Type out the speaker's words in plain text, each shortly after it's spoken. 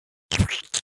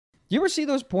You ever see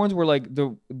those porns where like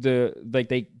the like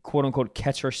they quote unquote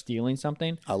catch her stealing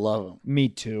something? I love them. Me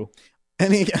too.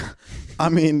 I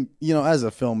mean, as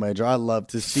a film major, I love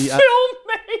to see. Film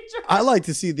major. I like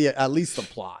to see at least the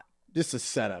plot, just a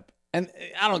setup. And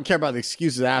I don't care about the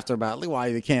excuses after about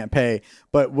why they can't pay.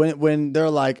 But when they're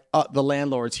like, the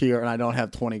landlord's here and I don't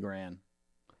have 20 grand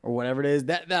or whatever it is,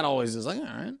 that always is like, all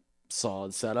right,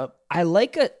 solid setup. I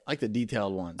like the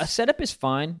detailed ones. a setup is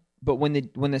fine, but when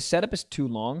the setup is too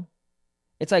long,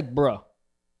 it's like, bro,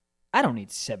 I don't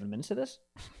need 7 minutes of this.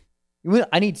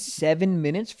 I need 7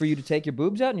 minutes for you to take your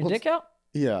boobs out and your dick out?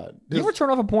 Yeah. You ever turn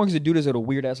off a porn because the dude has a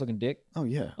weird ass looking dick? Oh,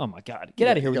 yeah. Oh, my God. Get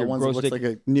out of here with your ones gross that looks dick.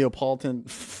 like a Neapolitan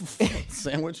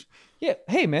sandwich. Yeah.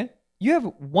 Hey, man. You have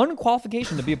one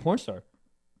qualification to be a porn star.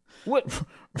 What?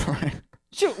 Right.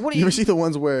 Shoot, what do You you... ever see the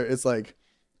ones where it's like...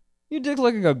 Your dick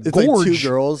like a It's gorge. like 2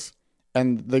 girls,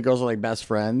 and the girls are like best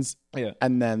friends. Yeah.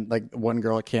 And then like one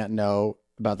girl can't know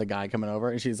about the guy coming over,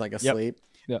 and she's like asleep.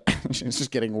 Yep. She's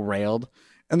just getting railed,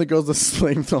 and the girl's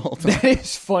asleep the whole time. That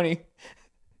is funny.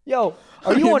 Yo,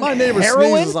 are you on my neighbor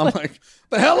heroin? sneezes, I'm like,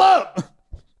 the hell up!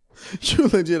 You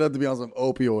legit have to be on some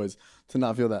opioids to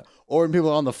not feel that. Or when people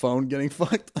are on the phone getting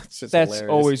fucked. That's just That's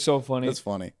hilarious. always so funny. That's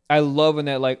funny. I love when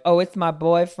they're like, oh, it's my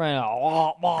boyfriend.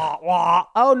 Wah, wah, wah.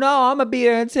 Oh, no, I'm going to be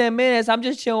here in 10 minutes. I'm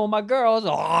just chilling with my girls.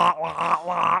 Wah, wah,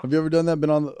 wah. Have you ever done that? Been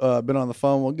on the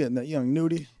phone while getting that young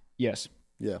nudie? Yes.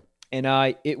 Yeah. And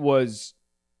it was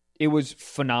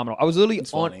phenomenal. I was literally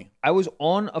funny. I was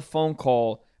on a phone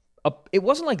call. It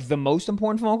wasn't like the most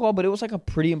important phone call, but it was like a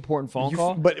pretty important phone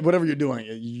call. But whatever you're doing,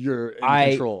 you're in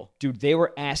control. Dude, they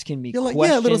were asking me You're like,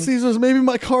 questions. yeah, Little Caesars, maybe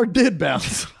my car did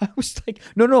bounce. I was like,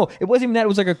 no, it wasn't even that. It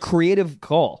was like a creative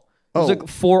call. It was like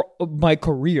for my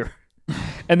career.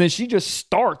 And then she just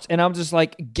starts, and I'm just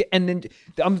like,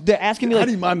 they're asking me like, how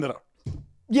do you mime that up?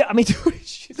 Yeah, I mean,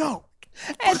 dude, No.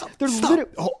 and they're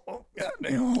literally,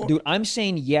 dude, I'm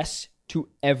saying yes to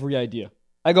every idea.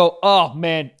 I go, oh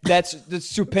man, that's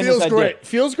stupendous Feels idea. great.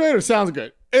 Feels great or sounds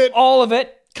good? All of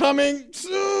it. Coming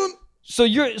soon. So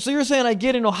you're saying I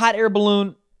get in a hot air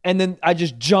balloon and then I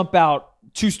just jump out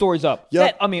 2 stories up.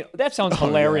 Yep. That sounds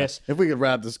hilarious. Yeah. If we could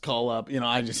wrap this call up,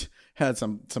 I just had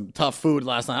some tough food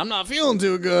last night. I'm not feeling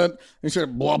too good. You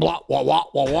should blah blah wah wah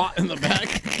wah wah in the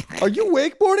back. Are you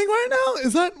wakeboarding right now?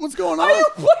 Is that what's going on? Are you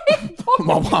wakeboarding?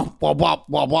 Wah wah wah wah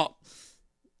wah wah.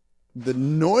 The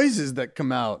noises that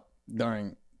come out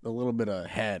during a little bit of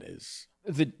head is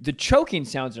the choking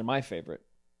sounds are my favorite,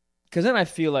 because then I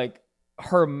feel like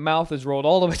her mouth is rolled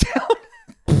all the way down.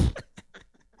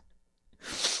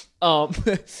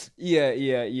 Yeah.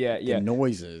 the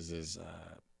noises is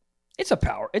It's a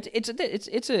power. It's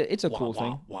a cool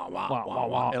thing. Wah, wah, Wah, wah, wah, wah.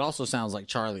 wah. It also sounds like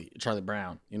Charlie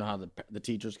Brown. You know how the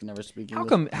teachers can never speak How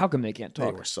English? come they can't They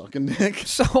talk? were sucking dick.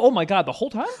 So, oh my God, the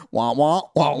whole time? Wah, wah,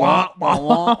 wah, wah, wah,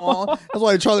 wah, wah. That's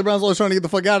why Charlie Brown's always trying to get the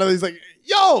fuck out of it. He's like,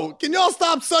 yo, can y'all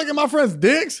stop sucking my friends'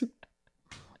 dicks?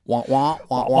 Wah, wah,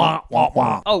 wah, wah, wah,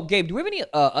 wah. Oh, Gabe, do we have any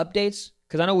updates?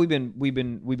 Because I know we've been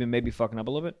maybe fucking up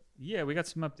a little bit. Yeah, we got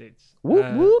some updates. Whoop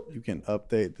whoop. You can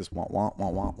update this wah, wah, wah,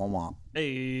 wah, wah, wah.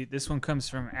 Hey, this one comes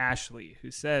from Ashley, who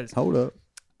says, Hold up.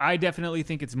 I definitely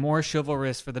think it's more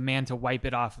chivalrous for the man to wipe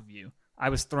it off of you. I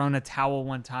was thrown a towel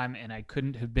one time, and I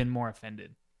couldn't have been more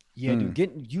offended. Yeah,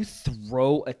 dude, you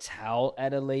throw a towel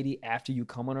at a lady after you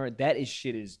come on her. That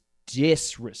shit is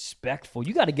disrespectful.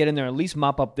 You got to get in there and at least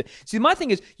mop up the. See, my thing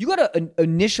is, you got to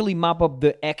initially mop up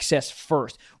the excess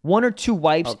first, 1 or 2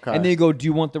 wipes, Okay. and then you go, do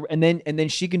you want the? And then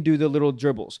she can do the little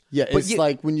dribbles. Yeah, But it's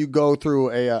like when you go through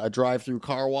a drive-through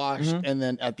car wash, and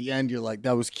then at the end you're like,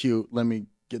 "That was cute. Let me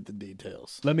get the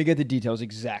details." Let me get the details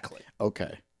exactly.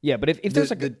 Okay. Yeah, but if there's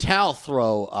like the towel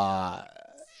throw,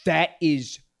 that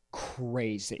is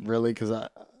crazy. really, because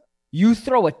You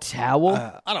throw a towel.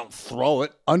 I don't throw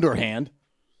it underhand.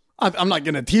 I'm not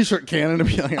getting a t-shirt cannon to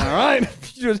be like, all right.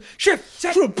 You just shift,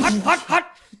 set, hot.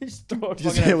 Just throw it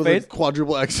Just fucking hit in with the a face.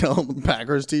 quadruple XL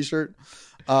Packers t-shirt.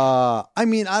 I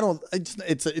mean, I don't. It's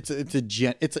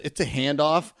a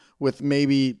handoff with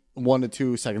maybe 1 to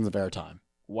 2 seconds of airtime.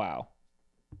 Wow.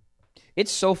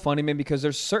 It's so funny, man, because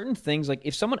there's certain things, like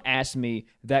if someone asked me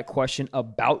that question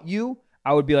about you,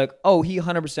 I would be like, oh, he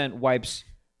 100% wipes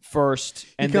first.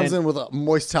 He And comes then, in with a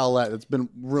moist towelette that's been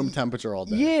room temperature all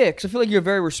day. yeah, because I feel like you're a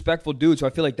very respectful dude, so I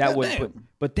feel like that would, damn.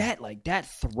 but that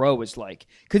throw is like,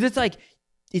 because it's like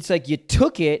you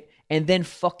took it and then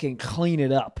fucking clean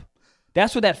it up.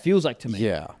 That's what that feels like to me.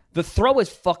 Yeah. The throw is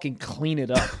fucking clean it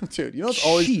up. Dude, you know what's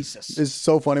always Jesus. is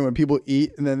so funny when people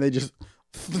eat and then they just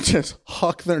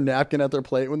huck their napkin at their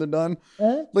plate when they're done.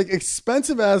 Like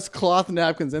expensive ass cloth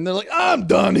napkins, and they're like, I'm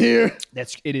done here.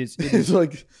 It is. It's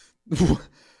like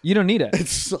You don't need it.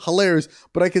 It's hilarious,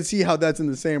 but I can see how that's in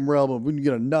the same realm of when you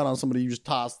get a nut on somebody, you just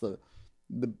toss the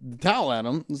towel at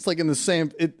them. It's like in the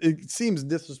same. It seems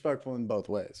disrespectful in both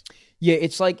ways. Yeah,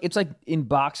 it's like in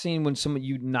boxing when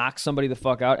you knock somebody the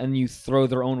fuck out and you throw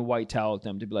their own white towel at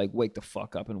them to be like, wake the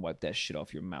fuck up and wipe that shit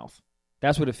off your mouth.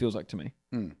 That's what it feels like to me.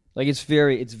 Like it's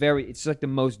like the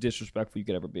most disrespectful you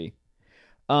could ever be.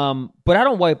 But I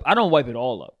don't wipe it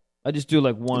all up. I just do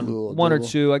like one or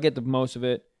two. I get the most of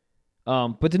it.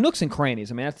 But the nooks and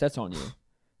crannies, I mean, that's on you.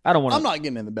 I don't want. I'm not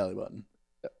getting in the belly button.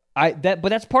 But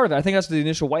that's part of it. I think that's the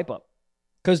initial wipe up,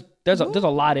 because there's a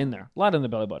lot in there, a lot in the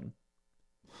belly button.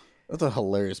 That's a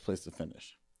hilarious place to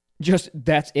finish. Just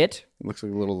that's it. It looks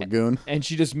like a little lagoon. And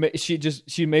she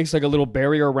makes like a little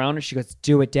barrier around it. She goes,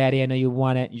 "Do it, Daddy. I know you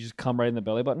want it." You just come right in the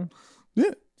belly button. Yeah,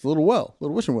 it's a little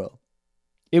wishing well.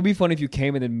 It'd be funny if you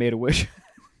came and then made a wish.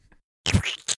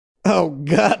 Oh,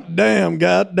 goddamn.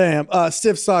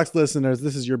 Stiff Socks listeners,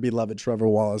 this is your beloved Trevor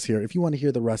Wallace here. If you want to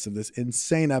hear the rest of this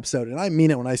insane episode, and I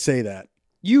mean it when I say that,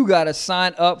 you got to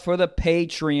sign up for the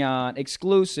Patreon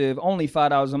exclusive, only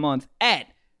 $5 a month at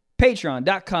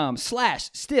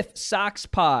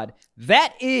patreon.com/stiffsockspod.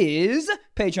 That is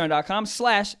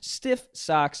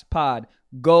patreon.com/stiffsockspod.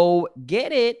 Go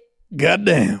get it.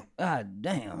 goddamn. God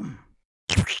damn.